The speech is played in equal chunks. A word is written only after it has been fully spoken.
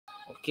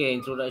Okay,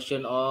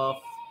 introduction of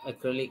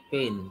acrylic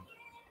paint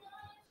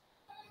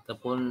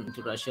ataupun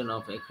introduction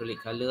of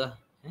acrylic color.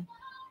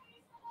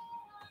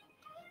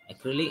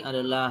 Acrylic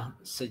adalah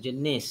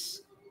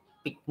sejenis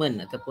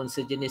pigment ataupun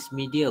sejenis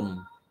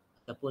medium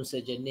ataupun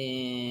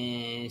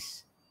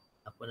sejenis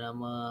apa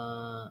nama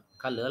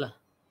color lah.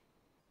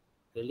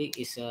 Acrylic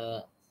is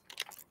a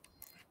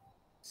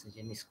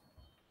sejenis.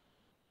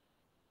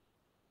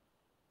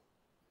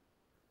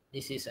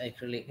 This is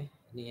acrylic.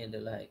 Ini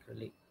adalah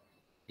acrylic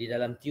di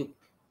dalam tube.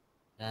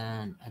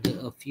 Dan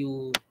ada a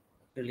few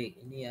acrylic.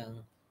 Ini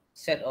yang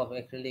set of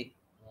acrylic,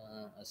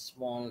 a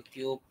small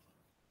tube.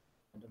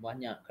 Ada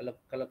banyak.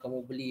 Kalau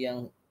kamu beli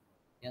yang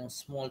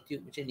small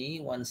tube macam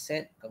ni, one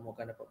set, kamu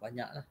akan dapat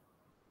banyak lah.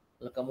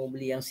 Kalau kamu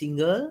beli yang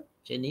single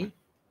macam ni,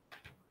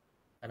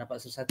 akan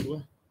dapat satu-satu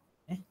lah.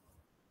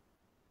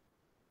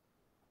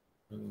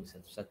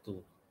 Satu-satu.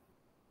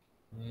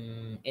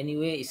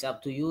 Anyway, it's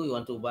up to you. You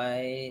want to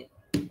buy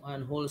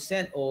one whole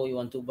set or you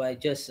want to buy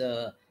just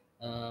a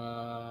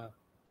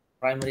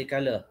primary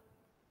color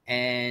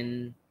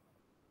and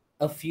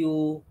a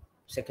few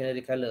secondary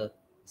color.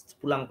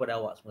 Pulang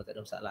pada awak semua, tak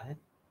ada masalah.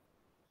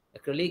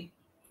 Acrylic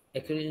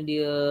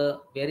dia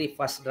very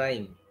fast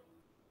drying.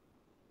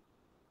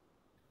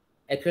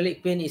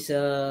 Acrylic paint is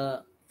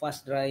a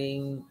fast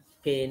drying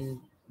paint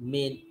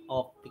made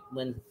of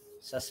pigment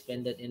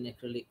suspended in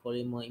acrylic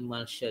polymer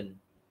emulsion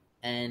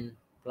and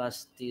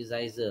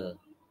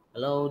plasticizer.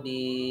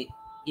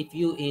 If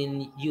you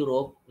in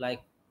Europe,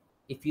 like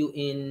if you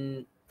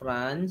in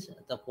France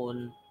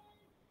ataupun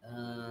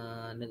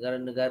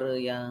negara-negara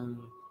yang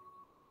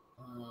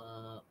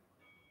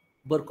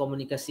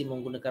berkomunikasi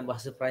menggunakan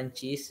bahasa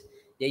Perancis,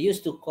 they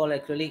used to call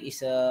acrylic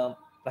is a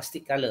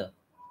plastic color.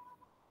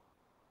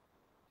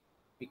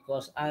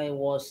 Because I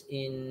was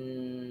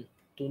in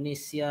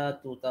Tunisia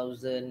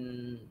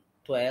 2012,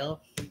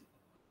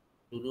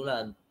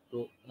 dululah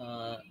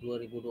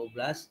 2012,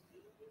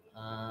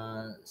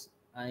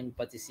 I'm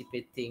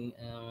participating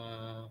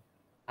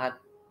art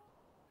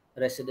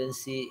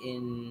residency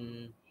in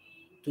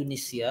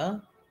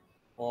Tunisia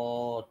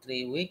for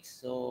 3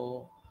 weeks.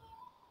 So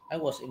I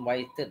was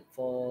invited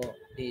for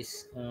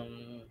this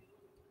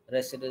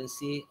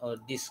residency or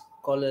this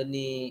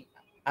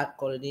art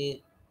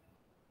colony.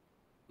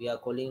 We are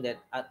calling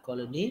that art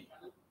colony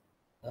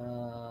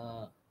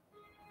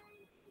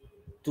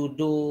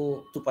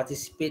to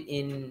participate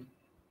in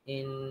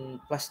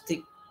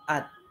plastic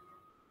art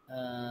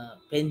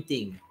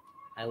painting.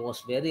 I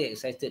was very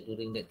excited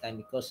during that time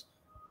because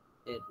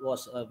it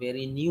was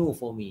very new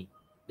for me.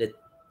 The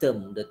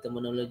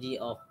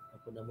terminology of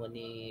apa nama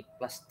ni,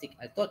 plastic.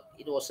 I thought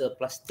it was a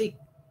plastic,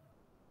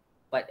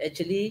 but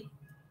actually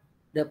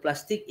the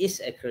plastic is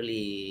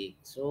acrylic.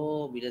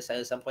 So bila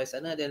saya sampai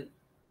sana, dan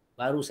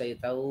baru saya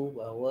tahu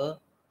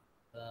bahawa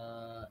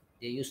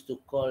they used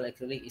to call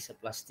acrylic is a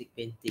plastic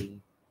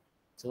painting.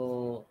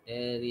 So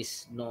there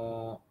is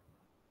no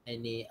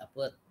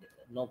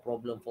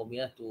problem for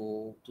me lah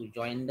to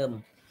join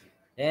them.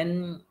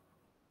 Then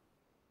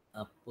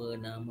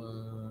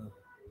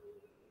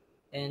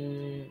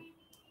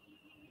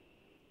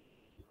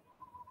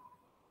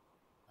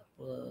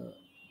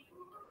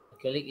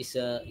acrylic is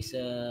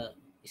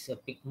a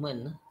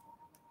pigment,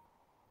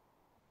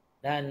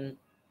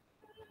 dan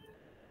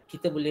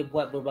kita boleh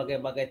buat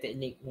berbagai-bagai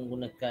teknik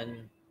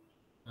menggunakan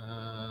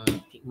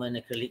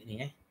pigment acrylic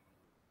ni.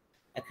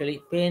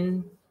 Acrylic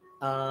paint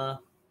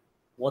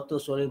water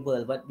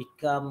soluble but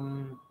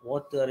become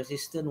water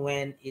resistant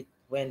when it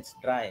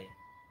dry.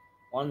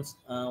 Once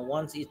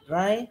it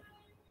dry,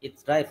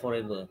 it's dry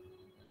forever,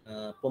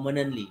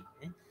 permanently,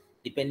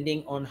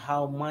 depending on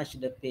how much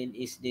the paint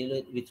is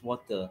diluted with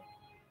water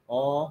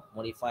or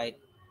modified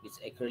with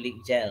acrylic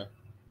gel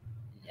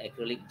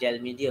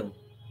medium.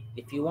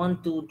 If you want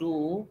to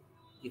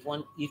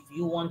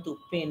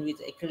paint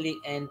with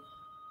acrylic and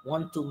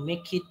want to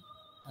make it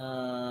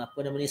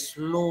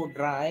slow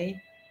dry,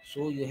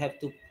 so you have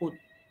to put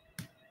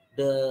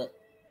the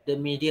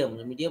medium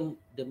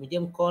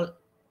called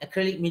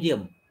acrylic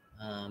medium.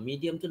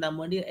 Medium tu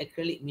nama dia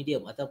acrylic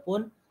medium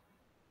ataupun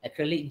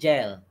acrylic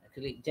gel.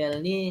 Acrylic gel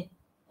ni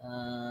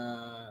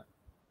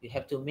you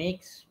have to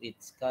mix with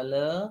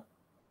color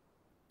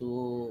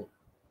to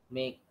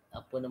make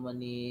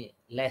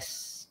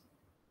less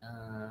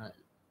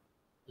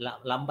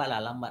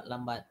lambat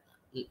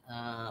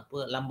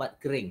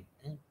kering.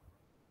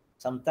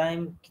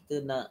 Sometimes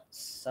kita nak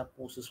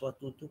sapu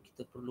sesuatu tu,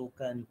 kita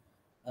perlukan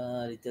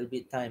little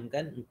bit time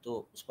kan,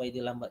 untuk supaya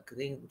dia lambat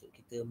kering, untuk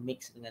kita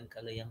mix dengan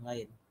color yang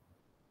lain.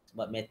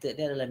 Sebab method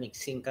dia adalah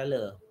mixing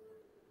color.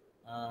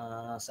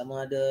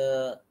 Sama ada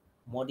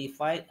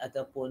modified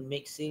ataupun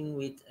mixing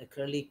with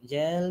acrylic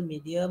gel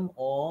medium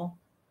or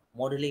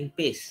modeling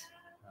paste.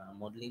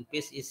 Modeling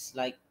paste is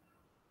like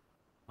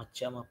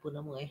macam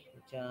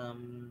macam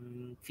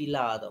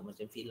filler tau,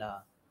 macam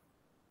filler.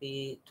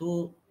 Tapi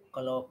tu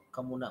kalau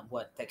kamu nak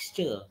buat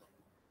texture.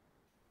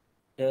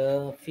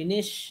 The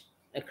finished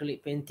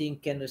acrylic painting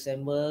can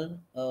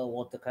resemble a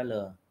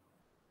watercolor,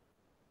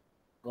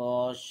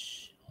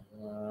 gouache,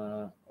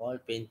 All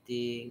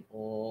painting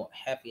or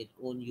have its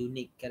own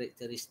unique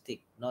characteristic,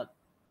 not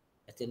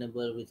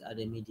attainable with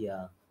other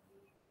media.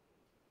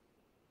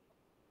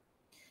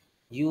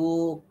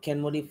 You can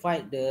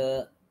modify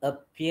the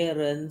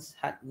appearance,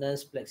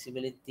 hardness,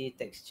 flexibility,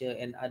 texture,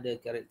 and other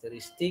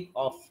characteristic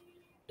of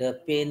the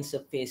paint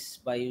surface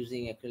by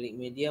using acrylic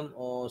medium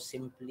or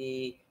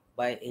simply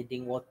by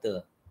adding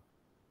water.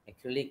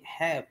 Acrylic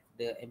have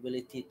the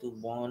ability to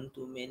bond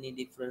to many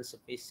different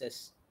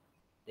surfaces.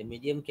 The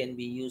medium can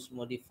be used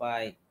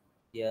modify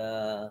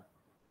their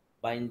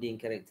binding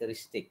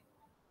characteristic.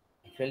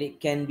 Acrylic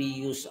can be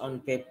used on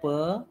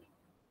paper,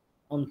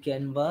 on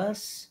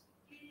canvas,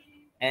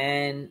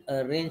 and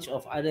a range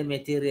of other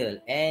material.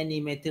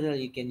 Any material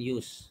you can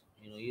use.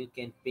 You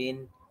can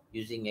paint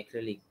using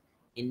acrylic.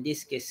 In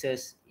these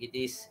cases, it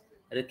is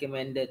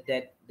recommended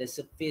that the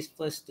surface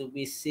first to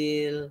be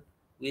sealed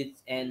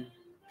with an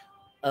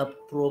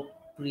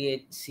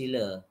appropriate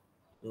sealer.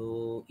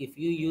 So if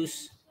you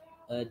use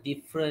a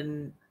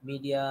different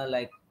media,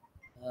 like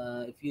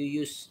if you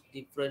use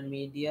different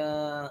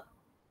media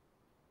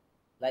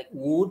like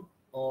wood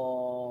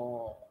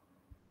or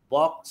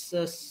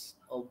boxes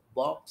or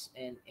box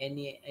and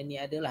any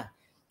other lah,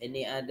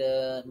 any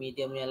other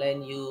medium yang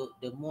lain, you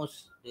the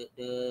most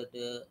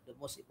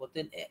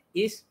important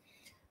is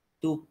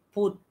to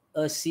put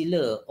a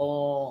sealer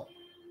or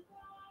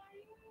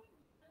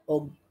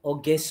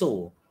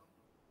gesso,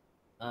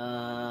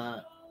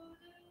 uh,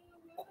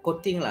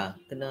 coating lah,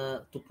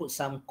 kena to put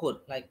some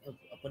coat like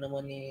apa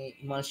nama ni,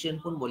 emulsion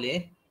pun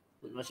boleh.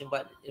 Emulsion,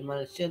 but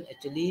emulsion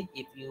actually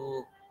if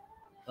you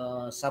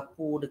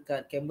sapu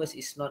dekat canvas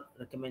is not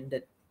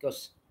recommended,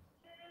 because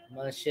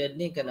emulsion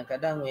ni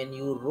kadang-kadang when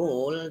you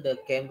roll the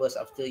canvas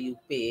after you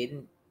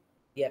paint,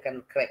 dia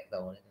akan crack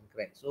tau, dia akan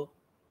crack. So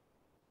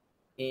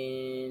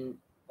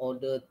in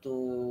order to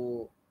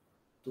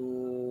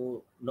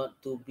not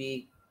to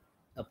be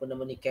apa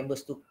nama ni,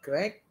 canvas to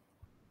crack,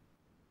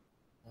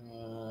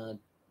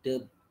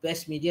 the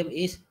best medium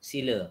is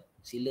sealer.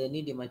 Sealer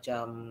ni dia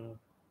macam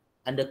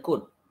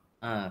undercoat.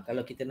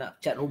 Kalau kita nak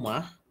cat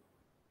rumah,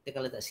 kita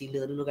akan letak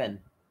sealer dulu kan.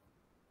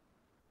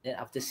 Then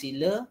after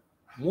sealer,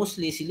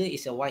 mostly sealer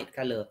is a white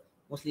color.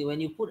 Mostly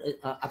when you put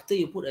after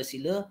you put a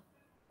sealer,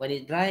 when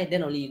it dry,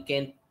 then only you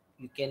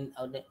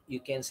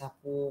can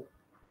sapu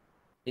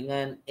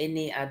dengan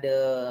any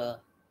other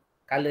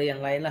color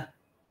yang lain lah.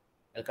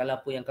 Kalau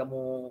apa yang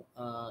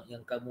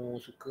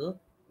kamu suka,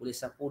 boleh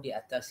sapu di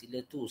atas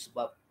sealer tu,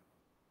 sebab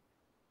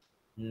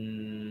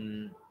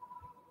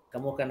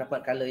kamu akan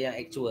dapat color yang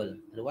actual.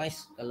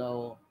 Otherwise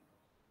kalau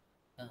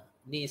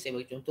ni saya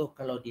bagi contoh,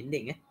 kalau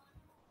dinding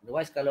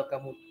otherwise kalau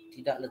kamu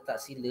tidak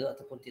letak sealer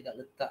ataupun tidak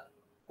letak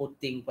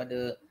coating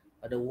pada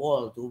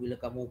wall tu, bila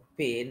kamu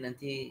paint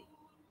nanti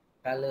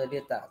color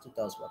dia tak tu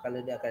tahu, sebab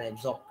color dia akan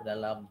absorb ke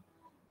dalam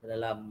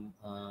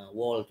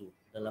wall tu,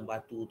 dalam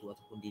batu tu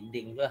ataupun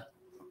dinding tu lah.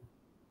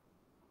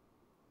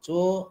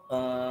 So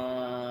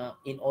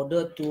in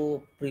order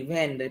to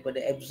prevent daripada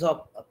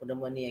absorb apa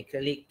nama ni,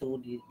 acrylic tu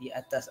di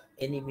atas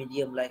any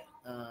medium like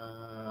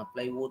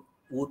plywood,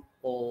 wood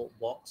or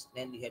box,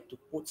 then you have to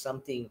put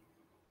something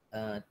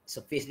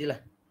surface dia lah,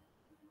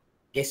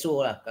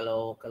 gesso lah.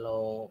 Kalau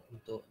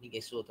untuk ni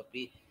gesso,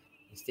 tapi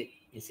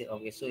instead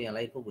of gesso yang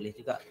lain pun boleh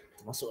juga,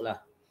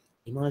 termasuklah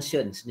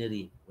emulsion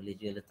sendiri boleh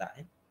juga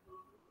letak.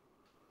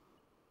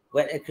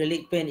 Wet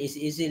acrylic paint is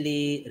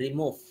easily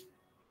removed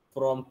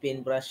from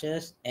paint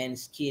brushes and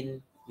skin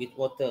with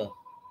water,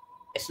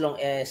 as long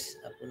as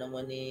apa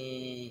nama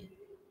ni,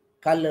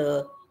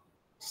 color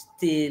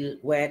still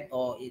wet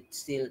or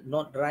it's still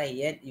not dry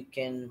yet, you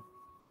can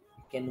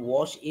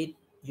wash it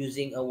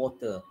using a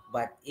water.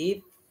 But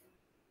if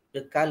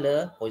the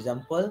color, for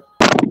example,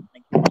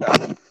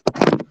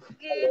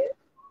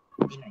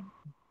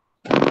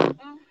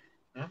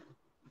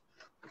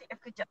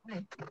 kejap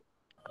boleh?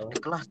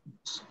 Kelas.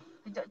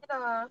 Kejap je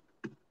lah.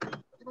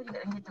 Tunggu je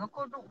kat dalam kereta.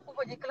 Aku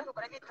buat je kelas kat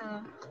dalam kereta.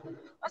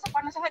 Asal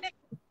panas sangat dek?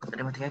 Tak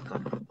ada mati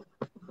rekod.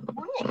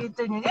 Bunyi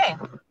keretanya kan?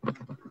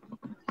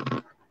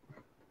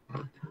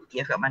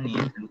 Dia kat mana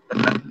ya? Lupa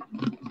tak?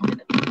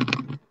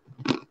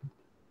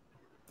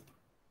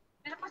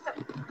 Dia lepas tak?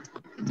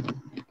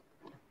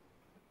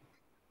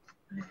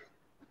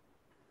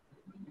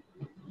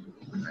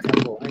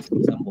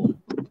 Sambung.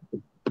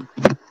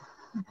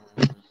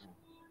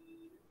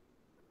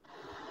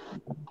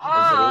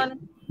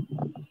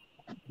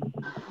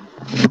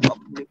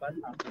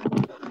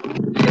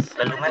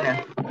 Lalu mana?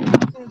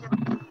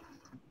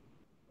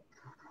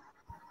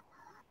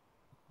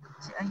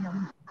 Cik ayam.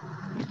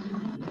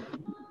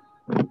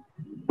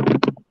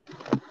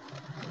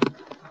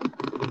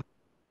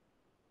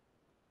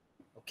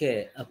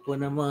 Okay, apa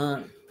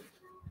nama,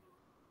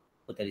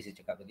 apa tadi saya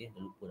cakap tadi, dah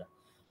lupa dah.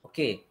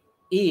 Okay,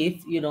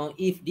 if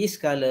this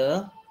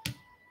color,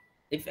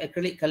 if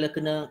acrylic color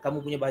kena kamu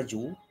punya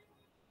baju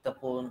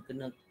ataupun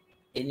kena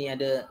any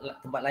ada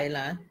tempat lain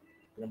lah,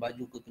 kena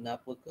baju ke,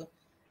 kena apa ke,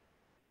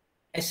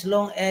 as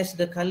long as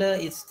the color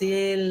is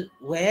still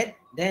wet,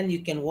 then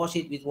you can wash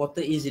it with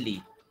water easily.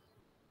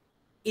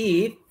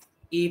 If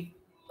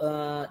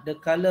the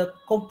color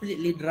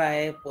completely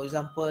dry, for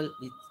example,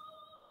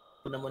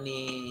 apa nama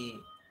ni,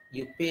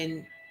 you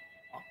paint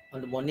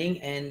on the morning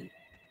and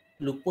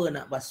lupa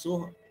nak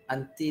basuh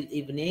until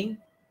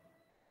evening,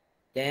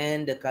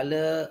 then the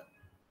color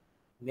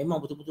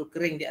memang betul-betul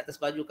kering di atas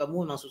baju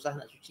kamu, memang susah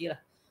nak cuci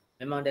lah.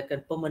 Memang dia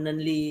akan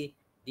permanently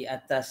di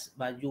atas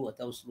baju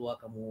atau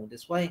seluar kamu.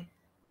 That's why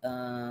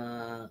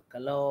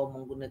kalau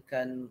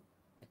menggunakan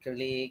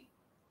acrylic,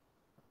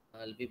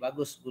 lebih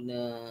bagus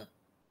guna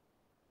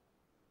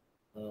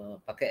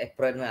pakai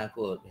apron lah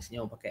kot.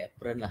 Biasanya orang pakai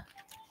apron lah.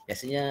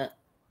 Biasanya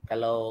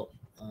kalau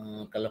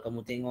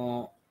kamu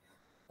tengok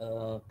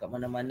kat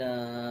mana-mana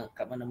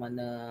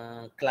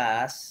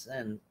kelas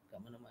kan, kat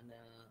mana-mana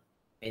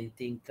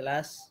painting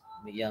kelas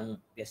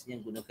yang biasanya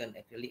gunakan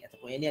acrylic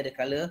ataupun yang ni ada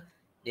color,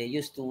 they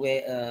used to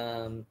wear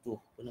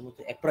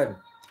apron.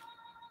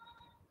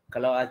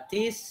 Kalau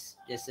artis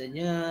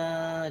biasanya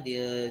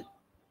dia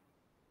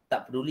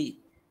tak peduli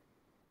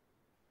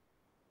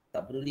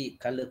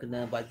color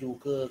kena baju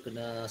ke,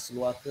 kena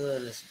seluar ke,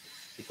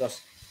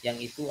 because yang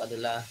itu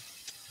adalah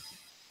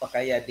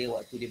pakaian dia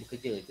waktu dia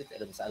bekerja. Itu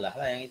tak ada masalah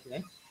lah yang itu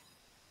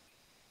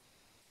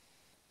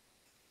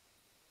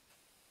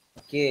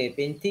Okay,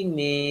 painting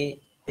may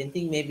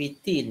be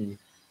thin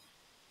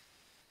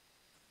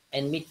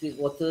and mixed with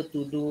water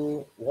to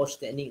do wash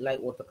technique like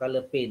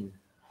watercolor paint.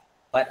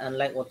 But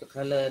unlike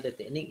watercolor, the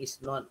technique is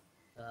not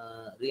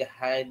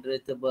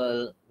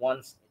rehydratable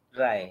once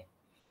dry.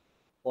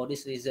 For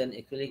this reason,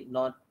 acrylic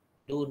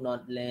do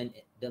not lend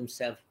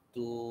themselves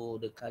to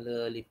the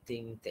color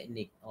lifting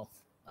technique of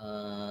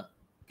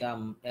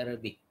gum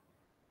Arabic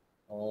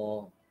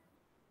or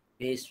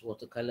base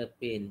watercolor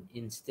paint.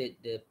 Instead,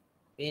 the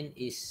paint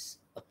is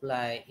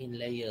applied in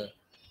layer,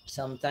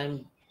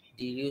 sometimes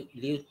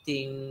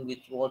diluting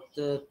with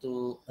water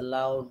to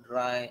allow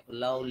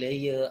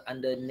layer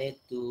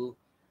underneath to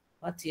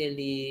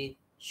partially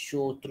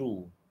show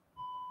through.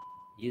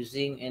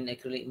 Using an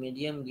acrylic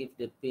medium gives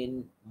the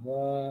paint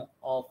more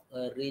of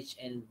a rich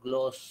and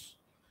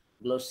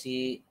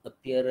glossy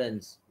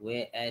appearance,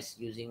 whereas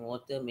using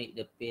water make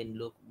the paint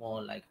look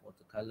more like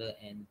watercolor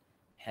and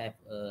have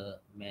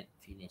a matte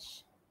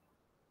finish.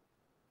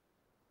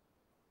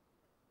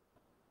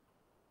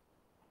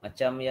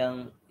 Macam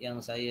yang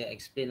saya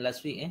explain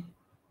last week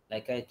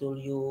like I told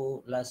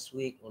you last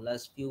week or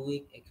last few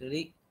week,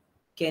 acrylic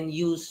can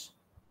use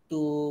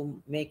to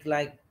make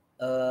like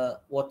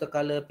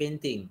watercolor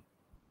painting.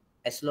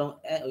 As long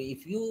as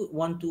if you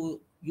want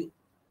to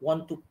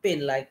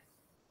paint like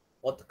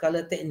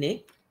watercolor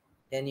technique,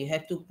 then you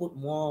have to put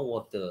more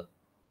water.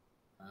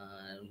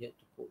 You have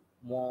to put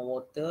more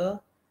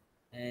water,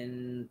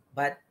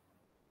 but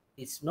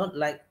it's not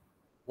like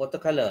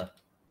watercolor.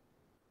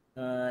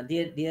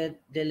 Dia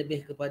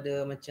lebih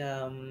kepada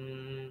macam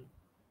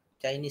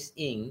Chinese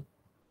ink.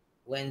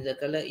 When the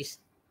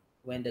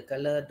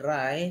color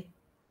dry,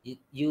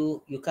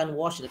 you can't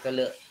wash the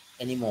color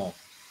anymore,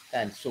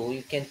 kan? So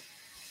you can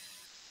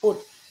put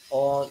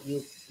or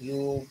you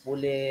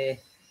boleh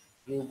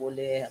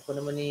apa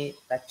nama ni,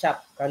 touch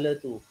up color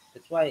tu.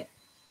 That's why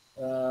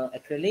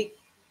acrylic,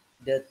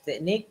 the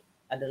technique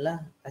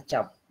adalah touch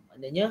up.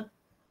 Maknanya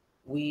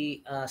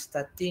we are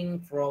starting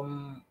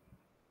from,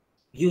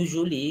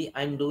 usually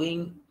I'm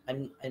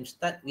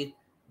start with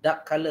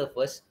dark color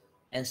first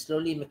and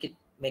slowly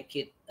make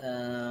it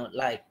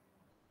light.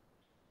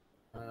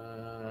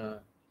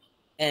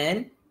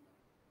 And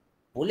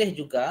boleh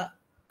juga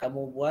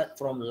kamu buat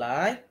from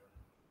light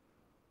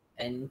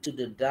and into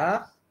the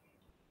dark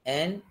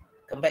and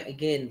come back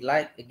again,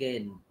 light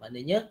again.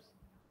 Maknanya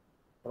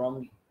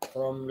from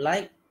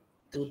light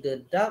to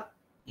the dark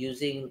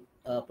using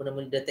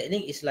the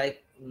technique is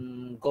like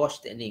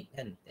gouache technique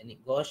kan,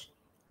 teknik gouache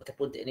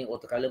ataupun teknik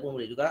watercolor pun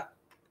boleh juga,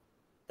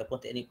 ataupun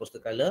teknik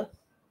watercolor.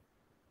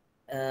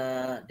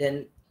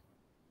 Dan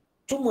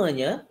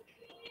cumanya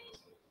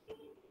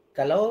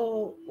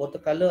kalau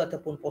watercolor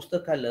ataupun poster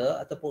color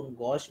ataupun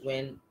gouache,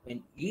 when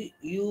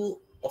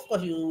you of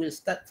course you will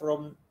start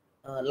from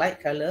light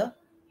color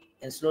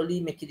and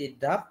slowly make it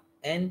dark,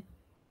 and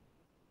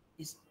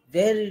it's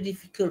very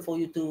difficult for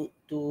you to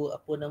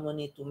apa nama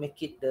ni, to make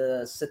it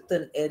the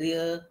certain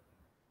area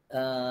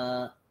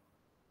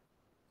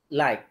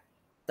light,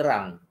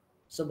 terang.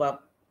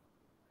 Sebab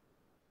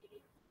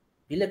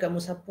bila kamu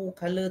sapu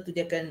color tu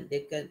dia akan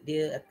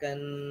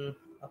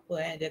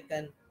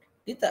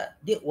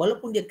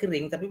walaupun dia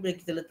kering, tapi bila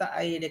kita letak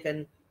air, dia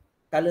akan,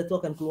 color tu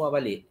akan keluar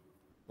balik.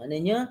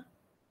 Maknanya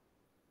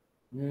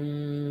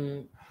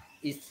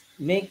it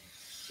make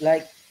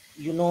like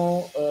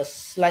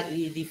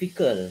slightly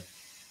difficult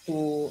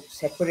to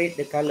separate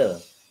the color.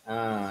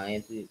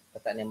 Itu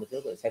perkataan yang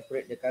betul,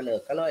 separate the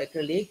color. Kalau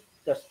acrylic,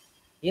 because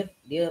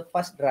dia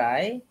fast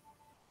dry,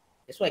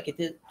 that's why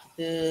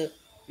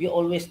we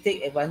always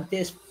take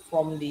advantage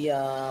from the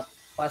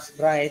fast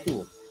dry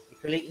tu,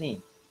 acrylic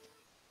ni.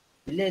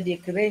 Bila dia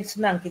kering,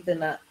 senang kita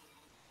nak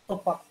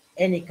top up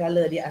any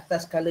color di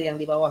atas color yang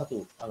di bawah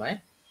tu. Faham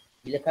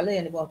Bila color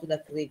yang di bawah tu dah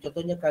kering,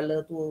 contohnya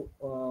color tu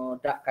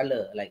dark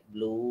color like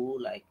blue,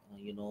 like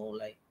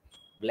like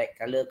black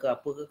color ke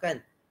apa ke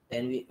kan,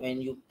 then when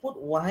you put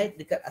white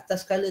dekat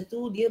atas color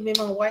tu, dia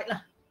memang white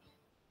lah.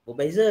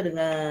 Berbeza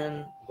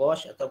dengan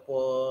gouache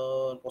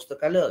ataupun poster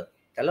color.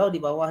 Kalau di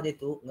bawah dia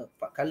tu,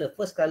 color,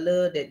 first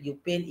color that you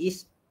paint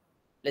is,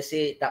 let's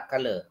say, dark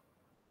color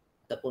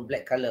ataupun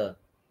black color.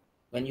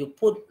 When you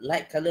put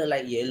light color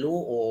like yellow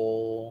or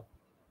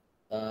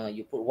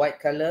you put white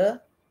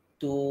color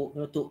to,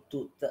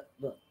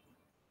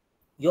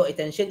 your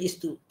intention is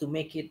to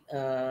make it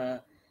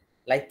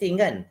lighting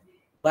kan.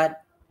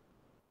 But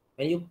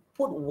when you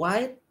put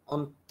white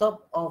on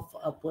top of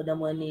apa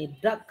nama ni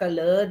dark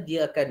color,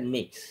 dia akan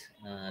mix.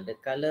 The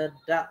color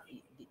dark,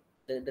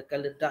 the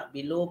color dark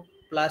below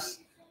plus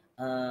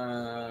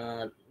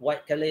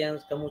white color yang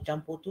kamu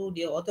campur tu,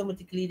 dia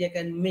automatically dia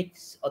akan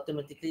mix,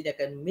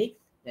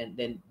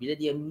 dan bila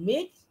dia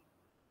mix,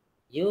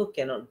 you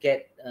cannot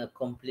get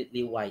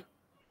completely white.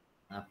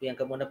 Apa yang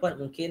kamu dapat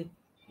mungkin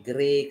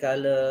grey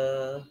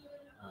color,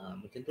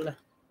 macam tu lah.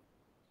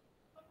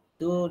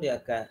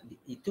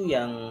 Itu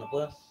yang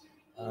apa,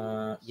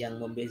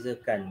 yang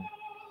membezakan,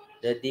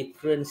 the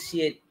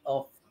differentiate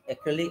of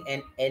acrylic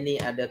and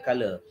any other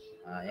color.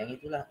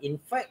 Yang itulah. In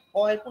fact,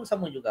 oil pun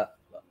sama juga.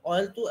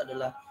 Oil tu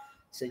adalah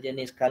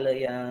sejenis color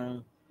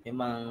yang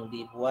memang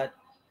dibuat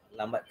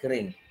lambat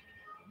kering.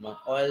 Memang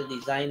oil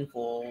design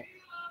for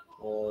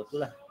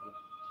itulah.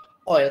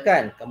 Oil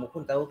kan, kamu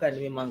pun tahu kan,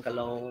 memang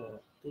kalau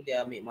tu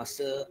dia ambil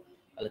masa,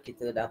 kalau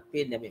kita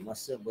dapin dia ambil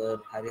masa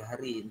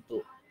berhari-hari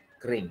untuk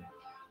kering.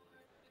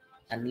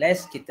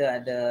 Unless kita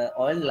ada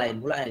oil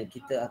lain pula kan,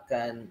 kita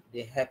akan,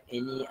 they have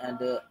any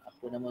other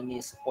apa nama ni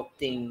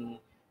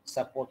supporting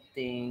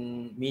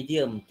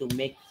medium to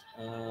make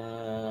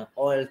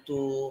oil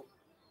to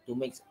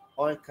make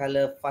oil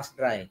color fast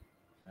dry.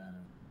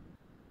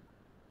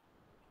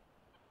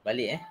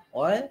 Balik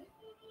oil,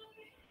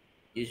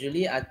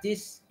 usually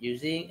artists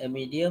using a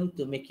medium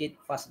to make it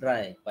fast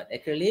dry, but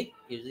acrylic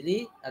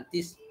usually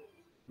artists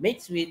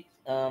mix with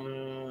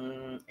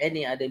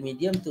any other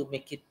medium to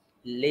make it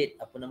late,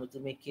 apa nama tu,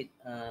 make it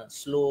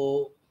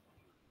slow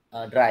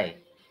dry.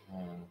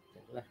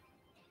 Itulah.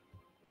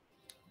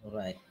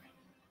 Alright.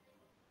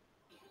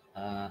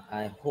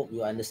 I hope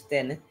you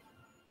understand.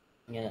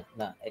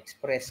 Nak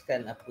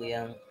expresskan apa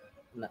yang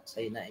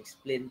saya nak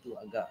explain tu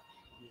agak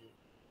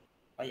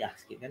payah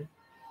sikit kan.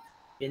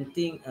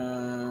 Painting,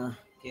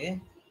 okay.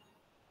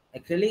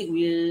 Acrylic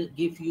will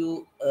give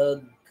you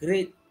a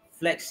great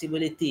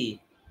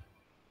flexibility.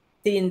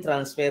 Thin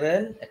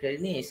transparent,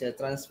 acrylic ni is a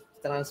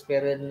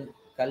transparent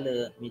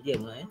color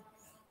medium lah.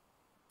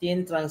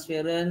 Thin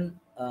transparent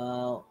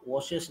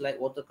washes like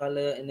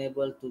watercolor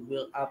enable to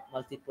build up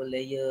multiple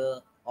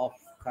layer of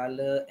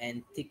color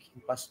and thick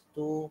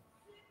impasto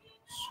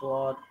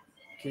sword,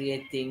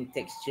 creating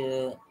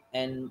texture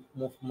and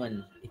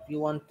movement. If you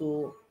want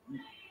to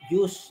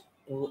use,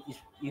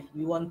 if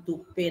you want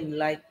to paint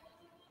like,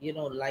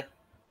 like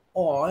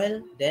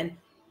oil, then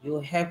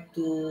you have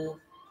to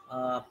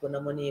apa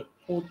nama ni,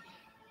 put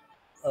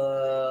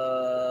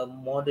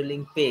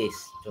modeling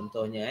paste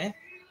contohnya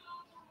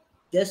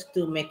just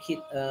to make it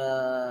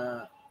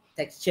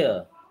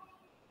texture.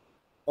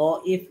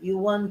 Or if you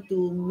want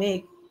to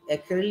make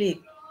acrylic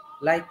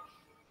like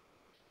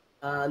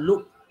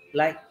look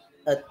like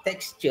a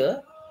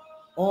texture,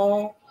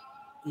 or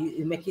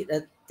you make it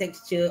a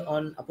texture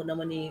on apa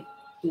nama ni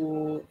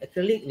to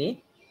acrylic ni,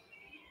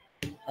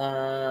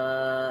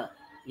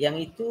 yang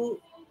itu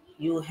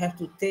you have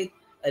to take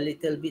a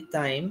little bit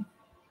time,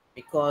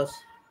 because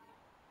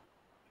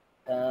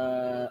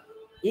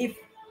if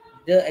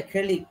the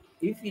acrylic,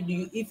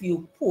 if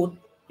you put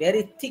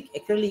very thick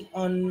acrylic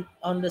on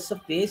the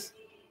surface,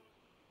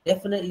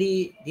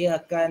 definitely dia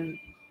akan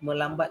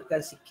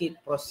melambatkan sikit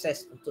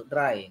proses untuk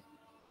dry.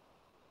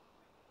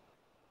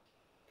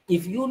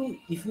 If you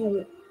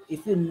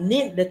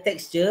need the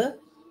texture,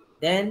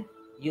 then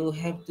you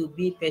have to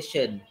be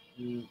patient.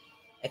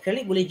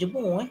 Acrylic boleh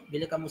jemur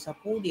bila kamu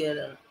sapu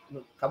dia,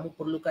 kamu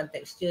perlukan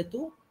texture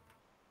tu,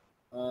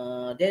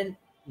 then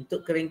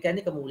untuk keringkan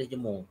ni kamu boleh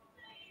jemur.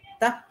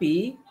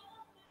 Tapi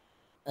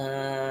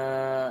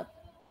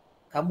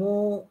kamu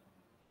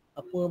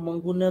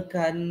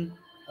menggunakan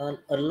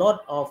a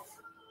lot of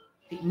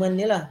pigment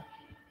ni lah,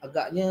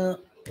 agaknya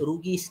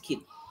rugi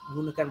sikit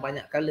menggunakan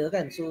banyak color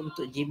kan. So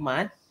untuk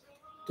jimat,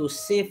 to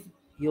save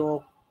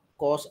your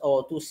cost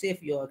or to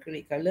save your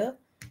acrylic color,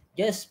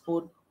 just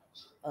put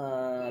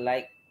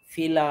like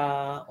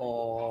filler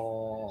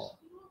or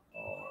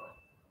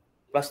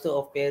plaster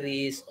of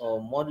Paris or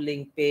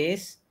modeling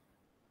paste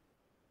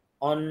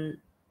on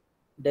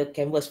the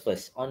canvas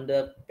first, on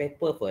the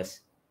paper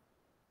first.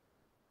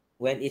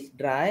 When it's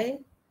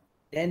dry,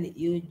 then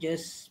you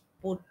just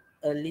put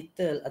a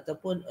little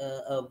ataupun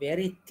a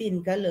very thin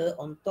color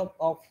on top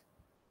of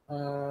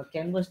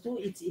canvas tu,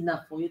 it's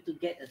enough for you to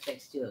get a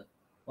texture.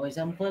 For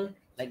example,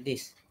 like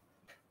this.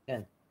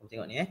 Kan? Kamu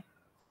tengok ni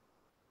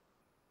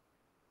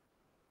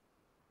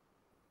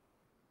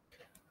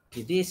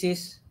This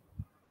is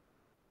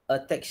a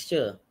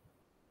texture.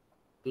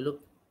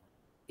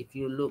 If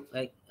you look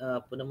like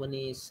apa nama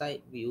ni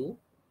side view,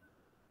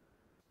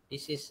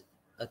 this is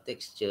a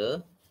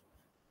texture.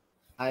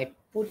 I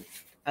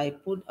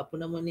put apa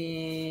nama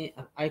ni,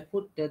 I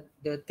put the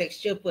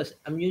texture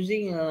first. I'm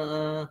using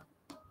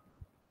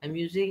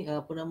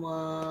apa nama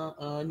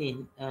ni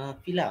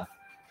fila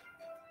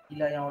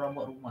yang orang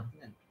buat rumah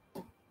kan.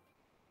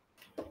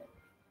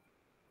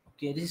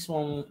 Okay, this is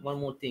one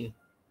more thing.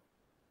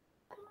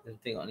 Kita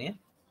tengok ni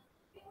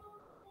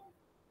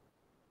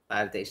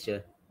file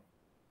texture.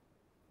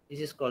 This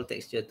is called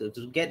texture too.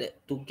 To get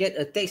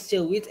a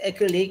texture with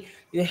acrylic,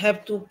 you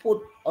have to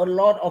put a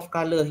lot of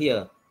color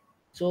here.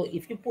 So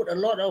if you put a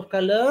lot of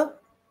color,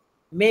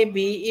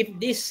 maybe if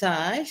this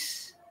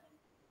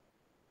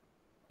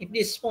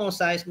small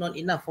size not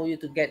enough for you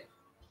to get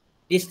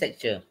this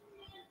texture.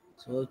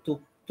 So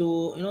to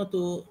you know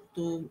to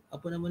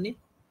apa nama ni?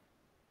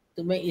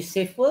 To make it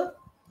safer,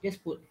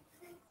 just put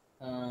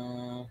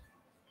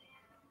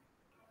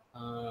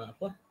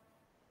apa?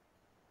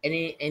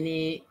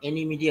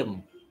 Any medium.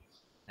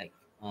 Like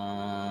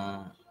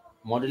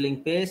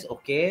modeling paste,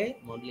 okay,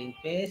 modeling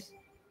paste,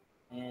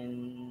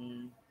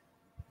 and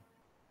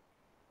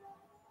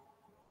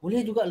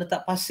boleh juga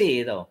letak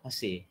pasir tau,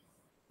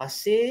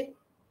 pasir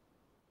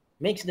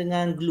mix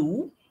dengan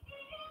glue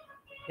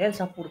dan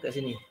sapu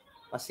dekat sini,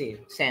 pasir,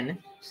 sand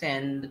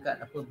dekat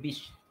apa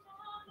beach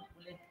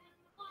boleh.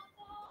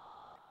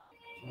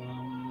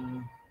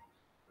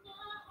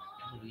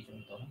 Bagi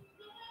contoh.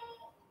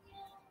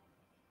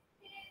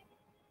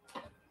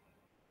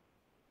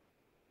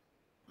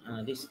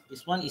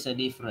 This one is a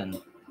different.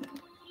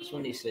 This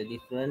one is a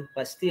different,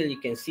 but still you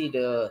can see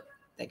the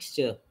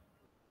texture.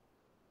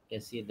 You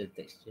can see the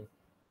texture.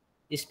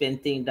 This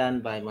painting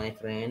done by my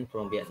friend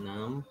from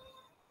Vietnam.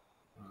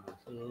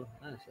 So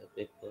it's a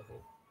paper.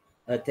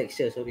 A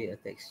texture.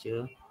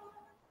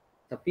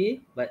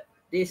 Tapi, but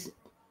this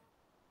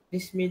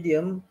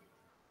medium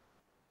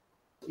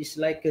is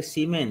like a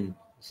cement.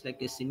 It's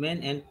like a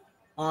cement and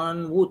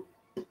on wood.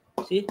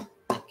 See,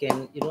 I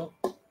can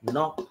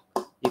knock.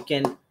 You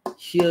can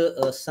hear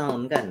a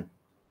sound kan.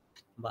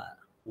 But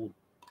wood.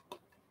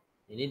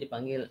 Ini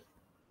dipanggil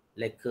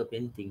lacquer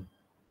painting.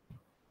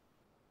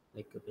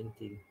 Lacquer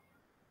painting.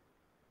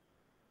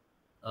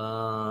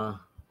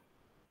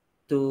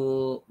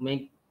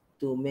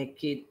 To make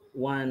it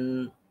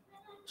one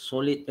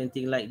solid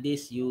painting like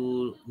this,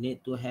 you need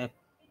to have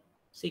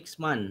 6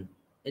 months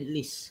at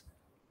least.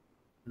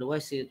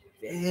 Otherwise it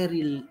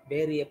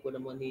very apa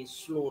nama ni,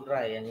 slow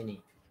dry yang ini.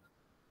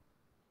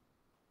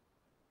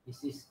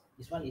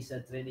 This one is a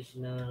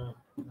traditional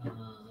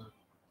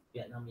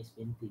Vietnamese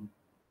painting.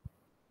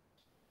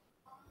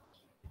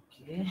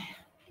 Okay.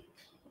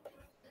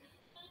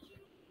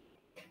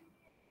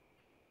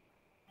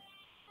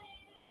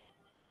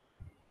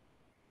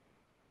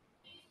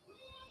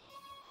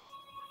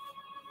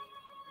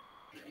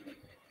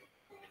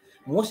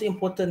 Most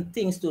important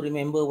things to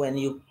remember when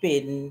you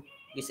paint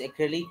with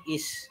acrylic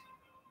is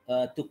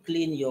to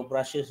clean your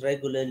brushes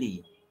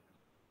regularly.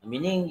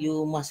 Meaning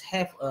you must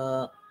have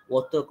a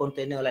water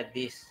container like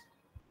this.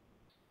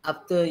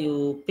 After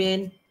you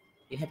paint,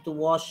 you have to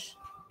wash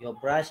your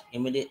brush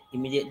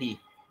immediately.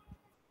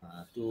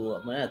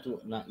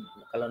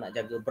 Kalau nak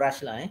jaga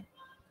brush lah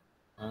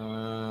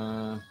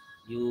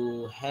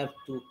you have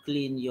to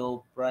clean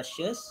your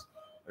brushes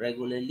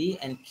regularly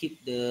and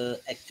keep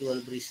the actual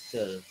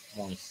bristle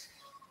moist.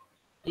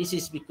 This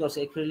is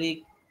because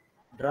acrylic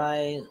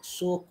dry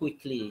so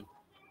quickly.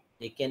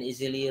 They can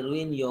easily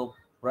ruin your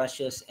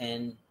brushes,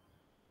 and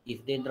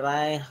if they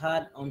dry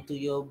hard onto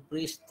your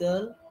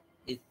bristle,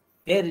 it's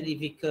very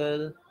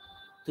difficult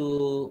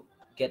to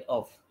get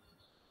off.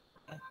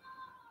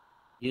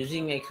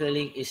 Using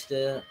acrylic is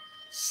the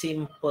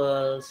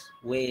simplest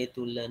way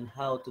to learn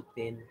how to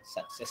paint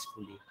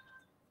successfully.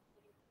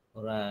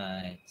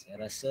 Alright,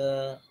 saya rasa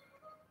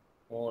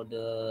for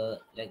the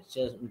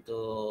lectures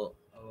untuk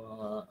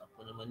apa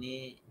nama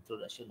ni,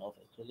 introduction of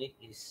acrylic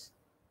is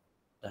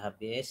dah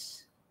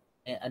habis.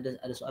 Ada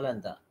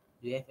soalan tak?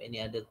 Do you have any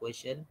other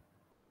question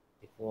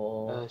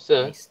before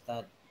I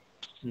start?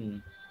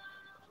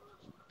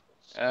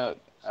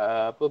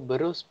 Apa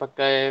berus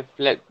pakai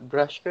flat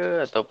brush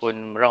ke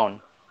ataupun round?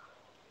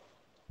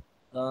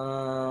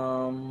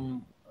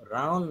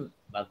 Round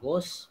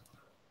bagus.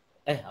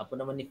 Apa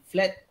nama ni,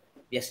 flat,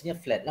 biasanya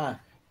flat lah,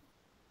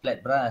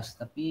 flat brush.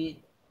 Tapi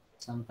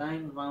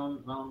sometimes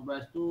round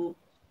brush tu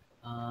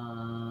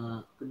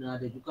kena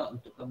ada juga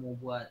untuk kamu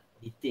buat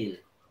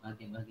detail,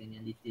 bahagian-bahagian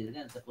yang detail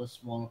kan, ataupun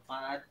small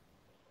part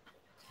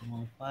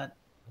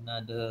kena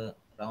ada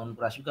round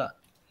brush juga.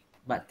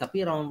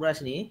 Tapi round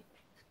brush ni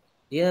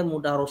dia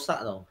mudah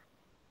rosak tau.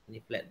 Ni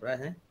flat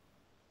brush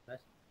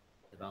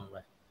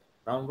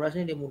round brush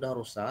ni dia mudah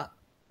rosak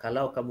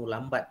kalau kamu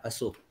lambat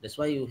basuh. That's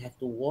why you have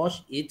to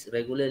wash it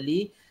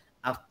regularly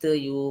after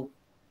you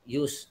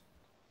use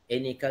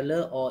any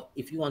color, or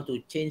if you want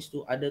to change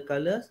to other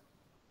colors,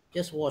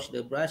 just wash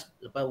the brush.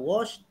 Lepas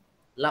wash,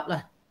 lap.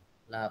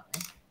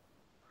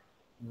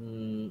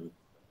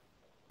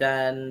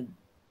 Dan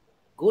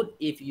good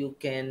if you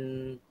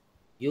can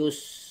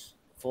use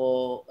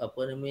for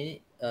apa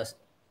namanya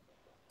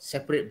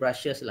separate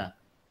brushes lah.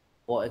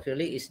 For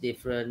acrylic is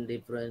different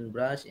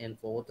brush, and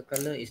for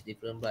watercolor is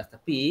different brush.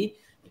 Tapi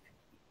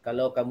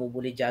kalau kamu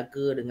boleh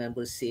jaga dengan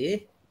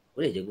bersih,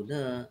 boleh je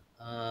guna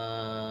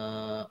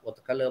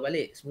watercolor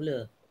balik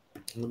semula.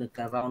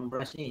 Menggunakan round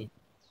brush ni.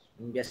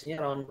 Biasanya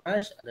round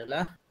brush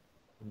adalah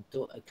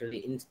untuk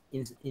acrylic.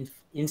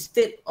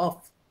 Instead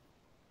of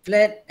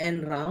flat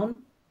and round,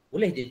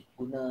 boleh je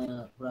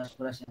guna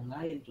brush yang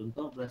lain.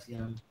 Contoh brush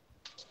yang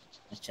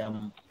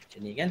macam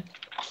ni kan.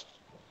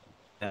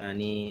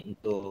 Ni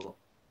untuk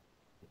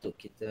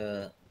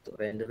kita untuk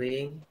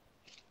rendering,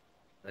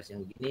 brush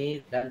yang begini,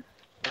 dan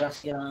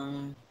brush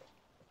yang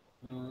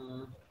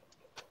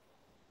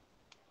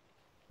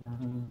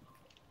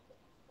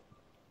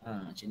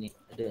macam ni.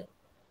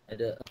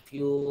 Ada a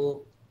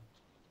few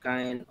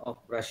kind of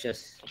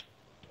brushes,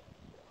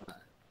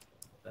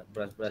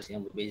 brush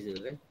yang berbeza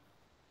kan.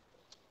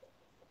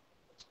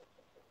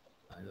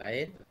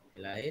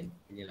 Lain,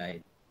 ini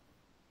lain.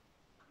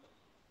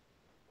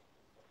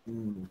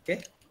 Okay.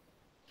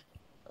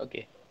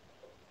 Okay.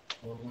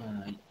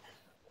 Alright.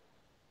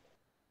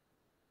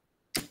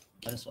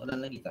 Ada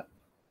soalan lagi tak?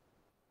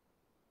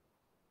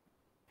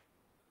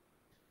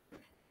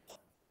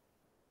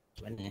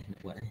 Macam mana nak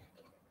buat ni?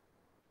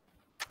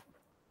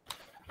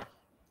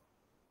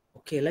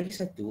 Okay, lagi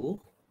satu.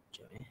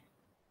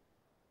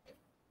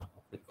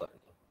 Record.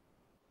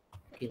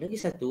 Okay, lagi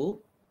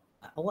satu.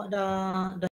 Awak dah